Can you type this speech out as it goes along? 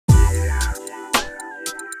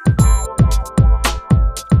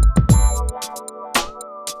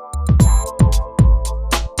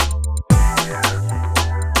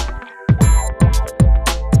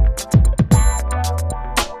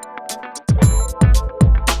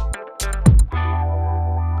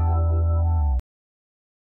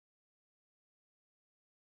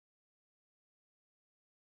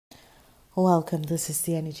Welcome. This is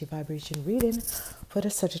the energy vibration reading for the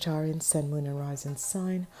Sagittarian Sun, Moon, and Rising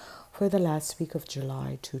sign for the last week of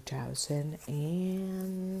July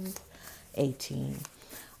 2018.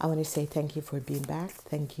 I want to say thank you for being back.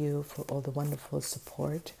 Thank you for all the wonderful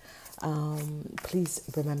support. Please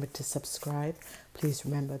remember to subscribe. Please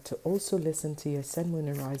remember to also listen to your Sun, Moon,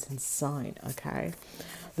 and Rising sign. Okay.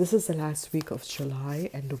 This is the last week of July,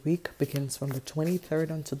 and the week begins from the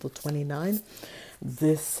 23rd until the 29th.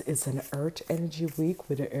 This is an Earth energy week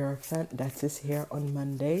with the Hierophant that is here on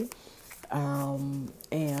Monday. A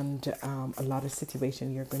lot of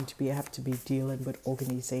situation you're going to have to be dealing with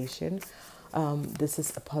organization. This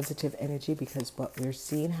is a positive energy because what we're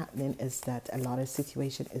seeing happening is that a lot of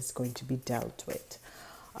situation is going to be dealt with.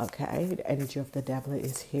 Okay, the energy of the devil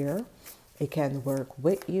is here. It can work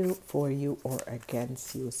with you, for you, or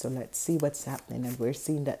against you. So let's see what's happening. And we're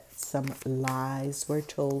seeing that some lies were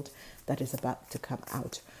told that is about to come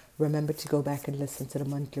out. Remember to go back and listen to the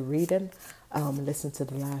monthly reading, listen to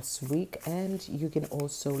the last week, and you can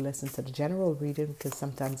also listen to the general reading because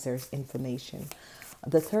sometimes there's information.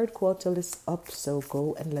 The third quarter is up, so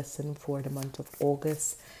go and listen for the month of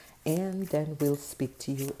August, and then we'll speak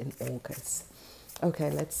to you in August. Okay,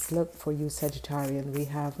 let's look for you, Sagittarian. We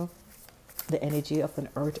have the energy of an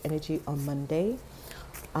Earth energy on Monday.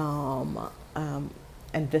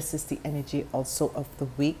 And this is the energy also of the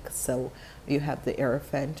week. So you have the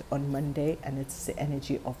Hierophant on Monday, and it's the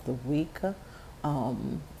energy of the week.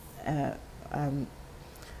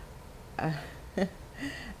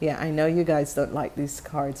 Yeah, I know you guys don't like these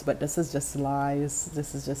cards, but this is just lies.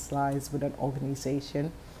 This is just lies with an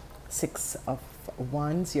organization. 6 of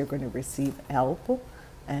Wands, you're going to receive help,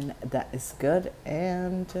 and that is good.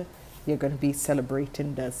 And you're going to be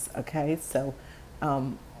celebrating this, okay? So,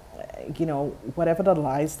 whatever the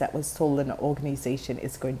lies that was told in the organization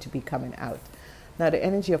is going to be coming out. Now, the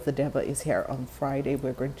energy of the devil is here on Friday.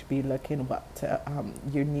 We're going to be looking what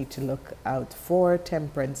you need to look out for.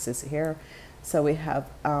 Temperance is here. So we have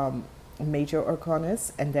major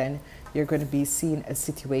arcanas, and then you're going to be seeing a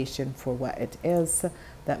situation for what it is.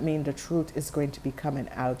 That means the truth is going to be coming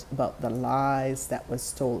out about the lies that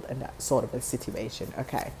was told in that sort of a situation.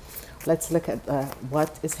 Okay, let's look at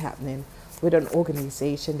what is happening with an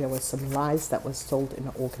organization. There was some lies that was told in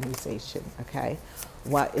the organization. Okay,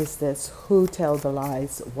 what is this? Who tell the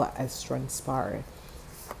lies? What has transpired?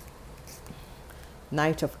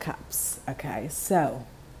 Knight of Cups. Okay, so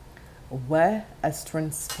what has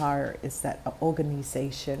transpired is that an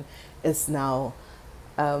organization is now,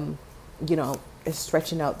 is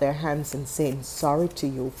stretching out their hands and saying sorry to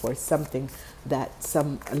you for something that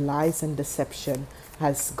some lies and deception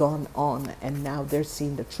has gone on, and now they're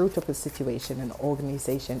seeing the truth of the situation, and the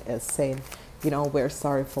organization is saying, we're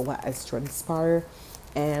sorry for what has transpired,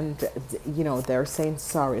 and they're saying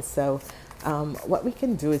sorry. So what we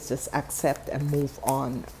can do is just accept and move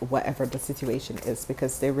on whatever the situation is,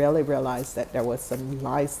 because they really realized that there was some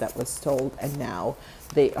lies that was told, and now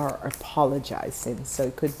they are apologizing. So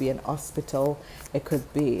it could be an hospital, it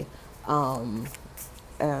could be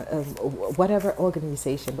whatever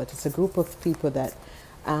organization, but it's a group of people that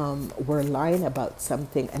were lying about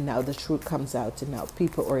something, and now the truth comes out, and now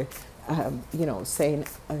people are saying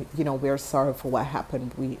we're sorry for what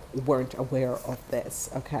happened, we weren't aware of this.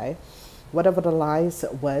 Okay, whatever the lies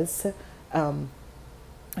was, it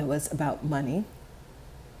was about money,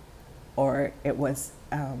 or it was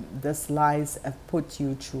this lies have put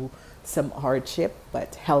you through some hardship,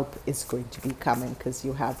 but help is going to be coming because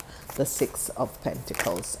you have the 6 of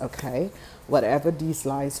Pentacles. Okay, whatever these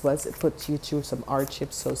lies was, it put you through some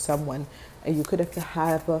hardship. So someone, you could have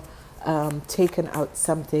taken out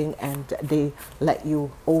something and they let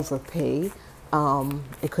you overpay.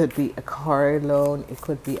 It could be a car loan, it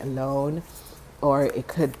could be a loan, or it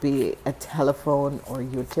could be a telephone or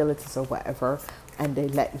utilities or whatever, and they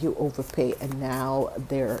let you overpay, and now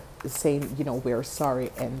they're saying, we're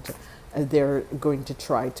sorry, and they're going to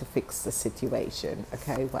try to fix the situation.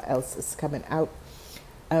 Okay, what else is coming out?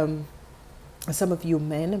 Some of you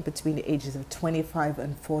men between the ages of 25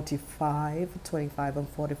 and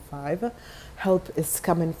 45, help is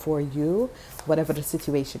coming for you. Whatever the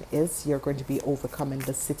situation is, you're going to be overcoming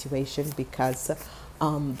the situation because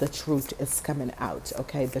the truth is coming out.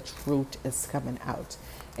 Okay, the truth is coming out.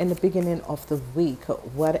 In the beginning of the week,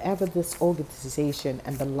 whatever this organization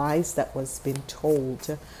and the lies that was being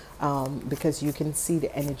told, because you can see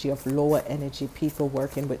the energy of lower energy, people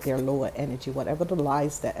working with their lower energy, whatever the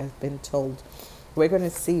lies that have been told, we're going to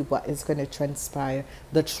see what is going to transpire.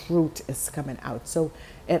 The truth is coming out. So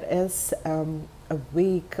it is a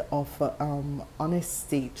week of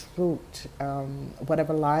honesty, truth,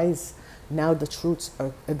 whatever lies. Now the truth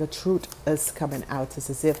is coming out. It's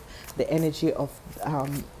as if the energy of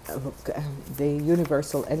the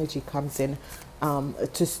universal energy comes in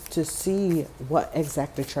to see what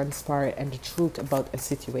exactly transpired and the truth about a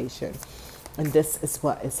situation. And this is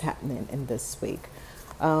what is happening in this week.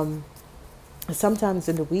 Sometimes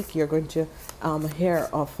in the week you're going to hear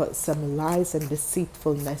of some lies and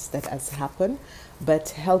deceitfulness that has happened, but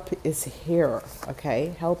help is here.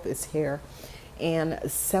 Okay, help is here, and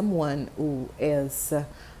someone who is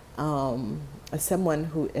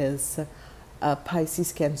a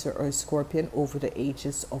Pisces, Cancer, or Scorpion over the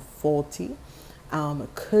ages of 40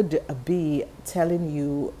 could be telling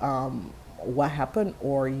you what happened,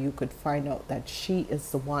 or you could find out that she is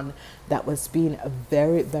the one that was being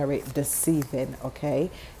very, very deceiving. Okay,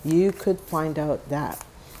 you could find out that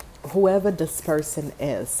whoever this person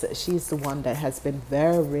is, she's the one that has been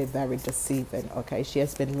very, very deceiving. Okay, she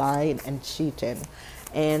has been lying and cheating,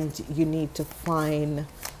 and you need to find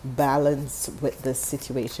balance with this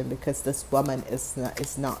situation, because this woman is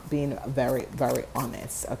not being very, very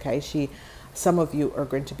honest. Okay, some of you are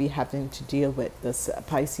going to be having to deal with this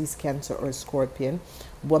Pisces, Cancer, or Scorpion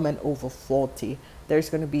woman over 40. There's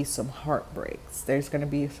going to be some heartbreaks.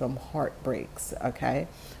 Okay,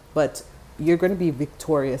 but you're going to be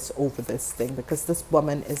victorious over this thing, because this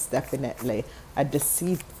woman is definitely a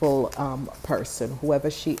deceitful person.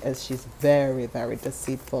 Whoever she is, she's very, very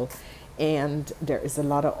deceitful, and there is a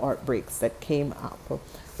lot of heartbreaks that came up.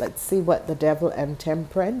 Let's see what the Devil and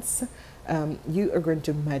Temperance. You are going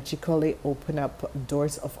to magically open up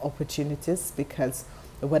doors of opportunities, because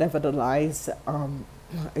whatever the lies,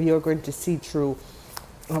 you're going to see through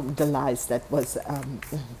the lies that was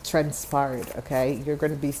transpired. Okay, you're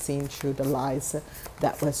going to be seeing through the lies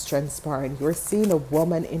that was transpiring. You're seeing a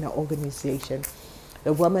woman in an organization.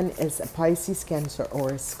 The woman is a Pisces, Cancer,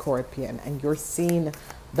 or a Scorpion, and you're seeing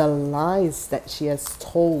the lies that she has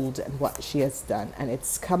told and what she has done, and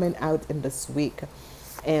it's coming out in this week.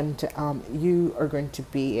 And you're going to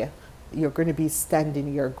be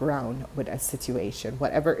standing your ground with a situation,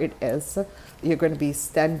 whatever it is. You're going to be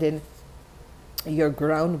standing your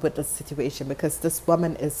ground with the situation, because this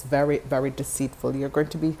woman is very, very deceitful. You're going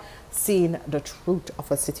to be seeing the truth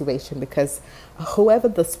of a situation, because whoever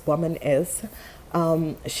this woman is,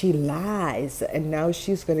 she lies, and now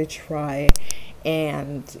she's going to try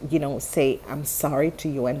and say I'm sorry to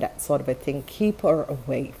you and that sort of a thing. Keep her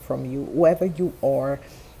away from you, whoever you are.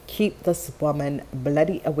 Keep this woman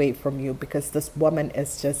bloody away from you, because this woman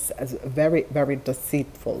is just very, very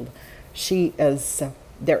deceitful.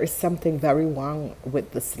 There is something very wrong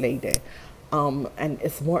with this lady, and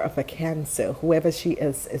it's more of a Cancer. Whoever she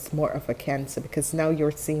is more of a Cancer, because now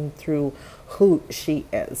you're seeing through who she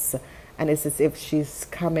is, and it's as if she's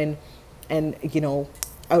coming and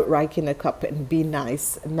outright in a cup and be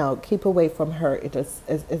nice. No, keep away from her.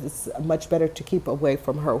 It's much better to keep away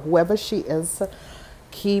from her. Whoever she is,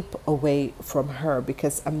 keep away from her,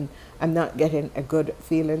 because I'm not getting a good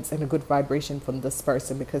feelings and a good vibration from this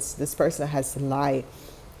person, because this person has lied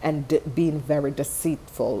and been very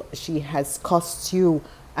deceitful. She has cost you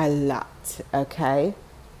a lot. Okay,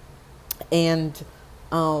 and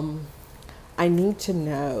I need to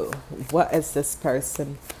know, what is this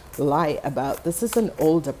person lie about? This is an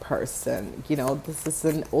older person, this is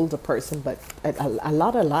an older person, but a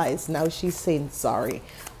lot of lies. Now she's saying sorry,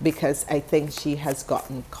 because I think she has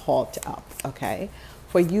gotten caught up. Okay,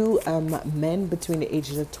 for you men between the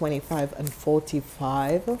ages of 25 and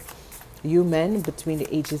 45, you men between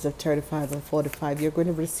the ages of 35 and 45, you're going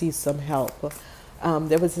to receive some help.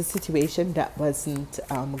 There was a situation that wasn't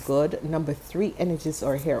good. Number 3 energies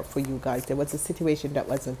are here for you guys. There was a situation that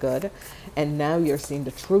wasn't good, and now you're seeing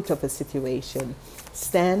the truth of a situation.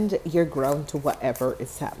 Stand your ground to whatever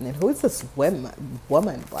is happening. Who is this woman?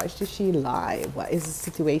 Why should she lie? What is the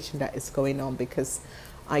situation that is going on? Because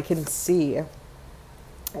I can see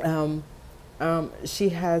she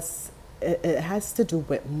has, it has to do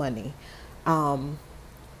with money.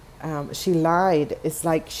 She lied. It's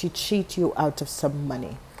like she cheated you out of some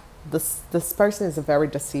money. This person is a very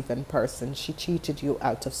deceiving person. She cheated you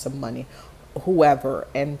out of some money, whoever,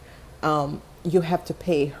 and you have to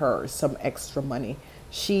pay her some extra money.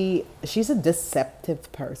 She's a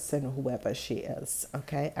deceptive person, whoever she is.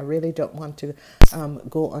 Okay, I really don't want to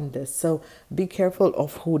go on this, so be careful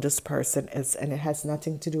of who this person is, and it has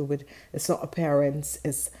nothing to do with, it's not a parent,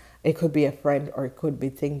 it could be a friend, or it could be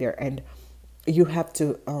thing there, and you have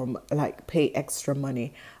to like pay extra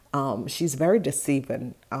money. She's very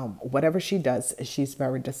deceiving. Whatever she does, she's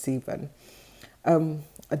very deceiving.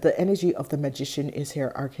 the energy of the magician is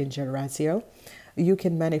here, Archangel Raziel. You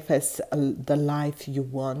can manifest the life you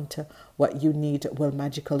want. What you need will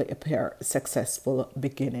magically appear. Successful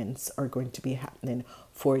beginnings are going to be happening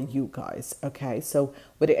for you guys. Okay, so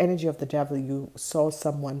with the energy of the devil, you saw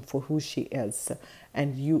someone for who she is,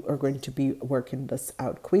 and you are going to be working this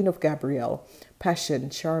out. Queen of Gabrielle, passion,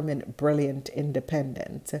 charming, brilliant,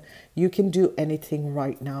 independent. You can do anything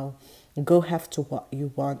right now. Go after what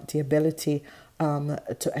you want. The ability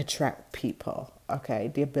to attract people.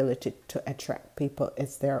 Okay, the ability to attract people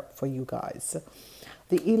is there for you guys.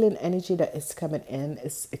 The healing energy that is coming in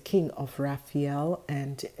is a King of Raphael,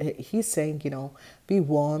 and he's saying, you know, be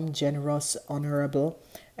warm, generous, honorable,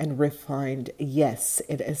 and refined. Yes,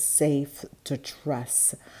 it is safe to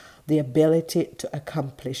trust. The ability to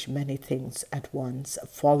accomplish many things at once.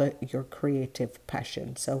 Follow your creative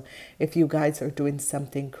passion. So if you guys are doing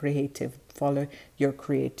something creative, follow your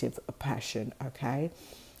creative passion. Okay.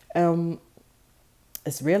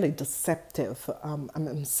 It's really deceptive.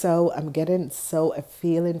 I'm getting so a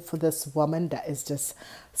feeling for this woman that is just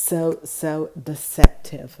so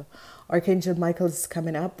deceptive. Archangel Michael is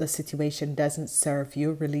coming up. The situation doesn't serve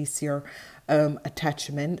you. Release your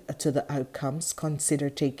attachment to the outcomes. Consider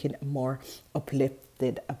taking a more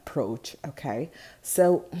uplifted approach. Okay,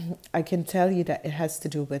 so I can tell you that it has to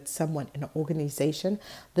do with someone in an organization.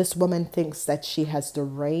 This woman thinks that she has the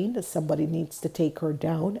reign. Somebody needs to take her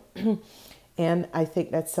down. And I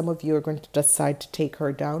think that some of you are going to decide to take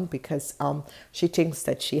her down because she thinks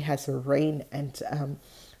that she has a reign, and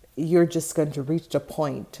you're just going to reach the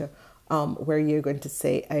point where you're going to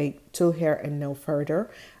say, to here and no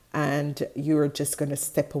further. And you're just going to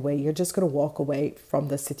step away. You're just going to walk away from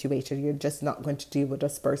the situation. You're just not going to deal with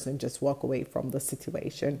this person. Just walk away from the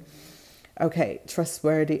situation. Okay,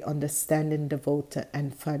 trustworthy, understanding, devoted,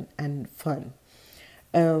 and fun.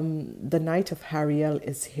 The Knight of Ariel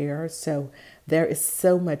is here, so there is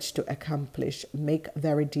so much to accomplish. Make a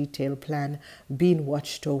very detailed plan, being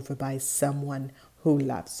watched over by someone who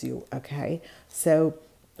loves you. Okay, so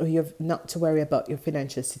you've not to worry about your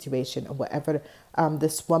financial situation or whatever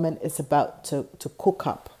this woman is about to cook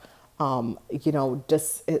up. You know,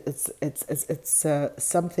 just it's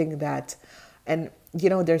something that, and you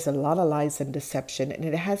know, there's a lot of lies and deception, and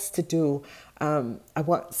it has to do. I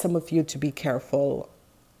want some of you to be careful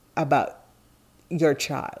about your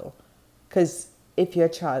child, because if your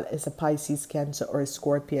child is a Pisces, Cancer, or a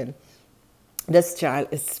Scorpion, this child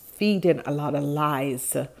is feeding a lot of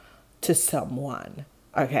lies to someone.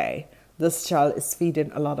 Okay, this child is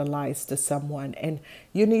feeding a lot of lies to someone, and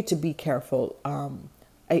you need to be careful.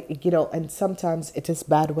 You know, and sometimes it is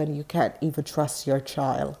bad when you can't even trust your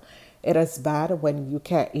child. It is bad when you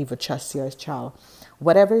can't even trust your child.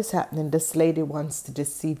 Whatever is happening, this lady wants to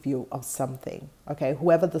deceive you of something. Okay,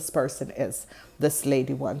 whoever this person is, this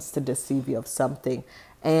lady wants to deceive you of something.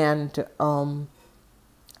 And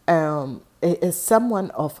it is someone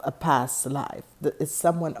of a past life. It's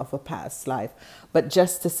someone of a past life. But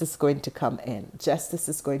justice is going to come in. Justice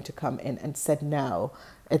is going to come in and said, no,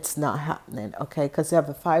 it's not happening. Okay, because you have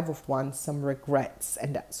a 5 of Wands, some regrets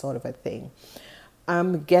and that sort of a thing.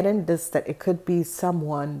 I'm getting this, that it could be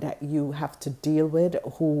someone that you have to deal with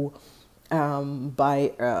who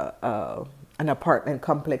buy an apartment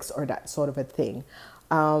complex or that sort of a thing.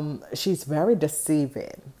 She's very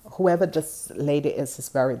deceiving. Whoever this lady is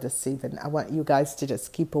very deceiving. I want you guys to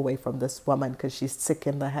just keep away from this woman because she's sick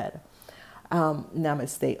in the head.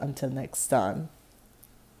 Namaste until next time.